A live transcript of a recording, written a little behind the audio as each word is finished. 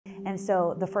And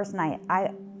so the first night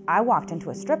I walked into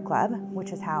a strip club,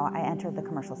 which is how I entered the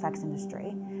commercial sex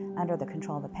industry under the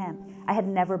control of a pimp. I had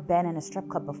never been in a strip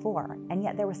club before, and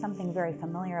yet there was something very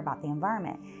familiar about the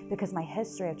environment because my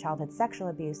history of childhood sexual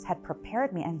abuse had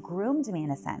prepared me and groomed me,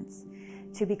 in a sense,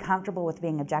 to be comfortable with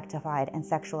being objectified and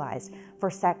sexualized, for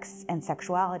sex and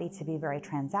sexuality to be very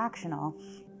transactional.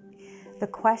 The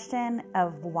question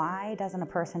of why doesn't a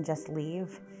person just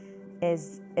leave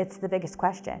it's the biggest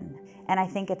question. And I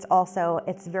think it's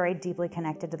very deeply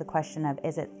connected to the question of,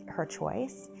 is it her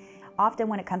choice? Often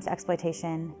when it comes to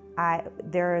exploitation,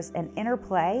 there's an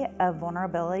interplay of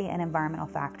vulnerability and environmental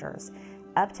factors.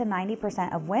 Up to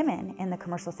 90% of women in the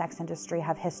commercial sex industry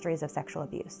have histories of sexual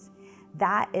abuse.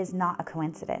 That is not a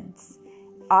coincidence.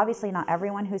 Obviously, not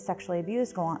everyone who's sexually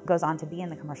abused goes on to be in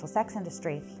the commercial sex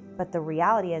industry, but the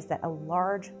reality is that a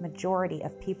large majority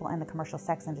of people in the commercial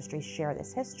sex industry share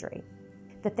this history.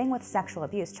 The thing with sexual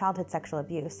abuse, childhood sexual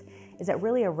abuse, is it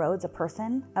really erodes a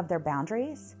person of their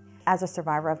boundaries. As a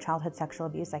survivor of childhood sexual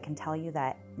abuse, I can tell you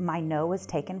that my no was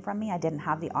taken from me. I didn't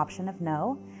have the option of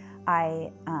no.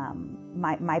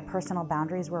 My personal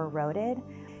boundaries were eroded.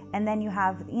 And then you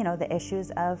have, the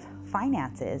issues of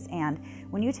finances. And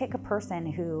when you take a person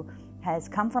who has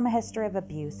come from a history of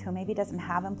abuse, who maybe doesn't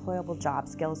have employable job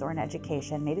skills or an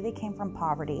education, maybe they came from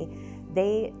poverty,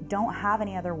 they don't have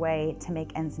any other way to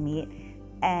make ends meet,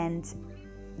 and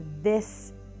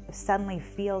this suddenly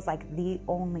feels like the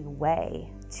only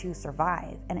way to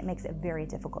survive, and it makes it very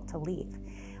difficult to leave.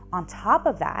 On top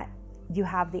of that, you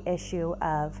have the issue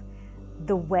of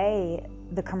the way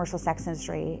the commercial sex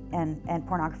industry and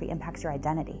pornography impacts your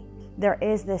identity. There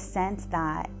is this sense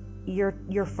that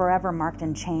you're forever marked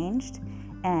and changed,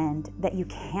 and that you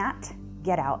can't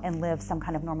get out and live some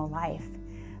kind of normal life.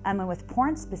 And with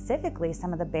porn specifically,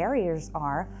 some of the barriers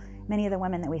are, many of the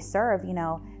women that we serve,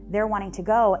 they're wanting to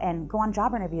go on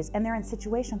job interviews, and they're in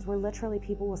situations where literally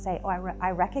people will say, oh,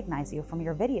 I recognize you from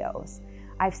your videos.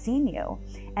 I've seen you.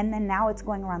 And then now it's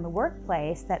going around the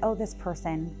workplace that, oh, this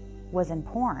person was in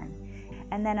porn.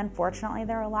 And then unfortunately,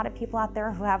 there are a lot of people out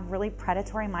there who have really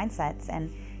predatory mindsets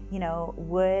and,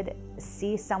 would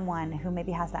see someone who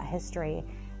maybe has that history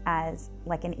as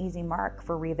like an easy mark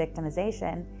for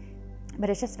re-victimization. But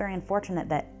it's just very unfortunate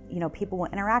that, people will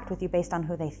interact with you based on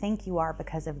who they think you are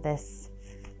because of this,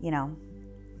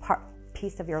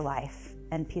 piece of your life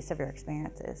and piece of your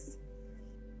experiences.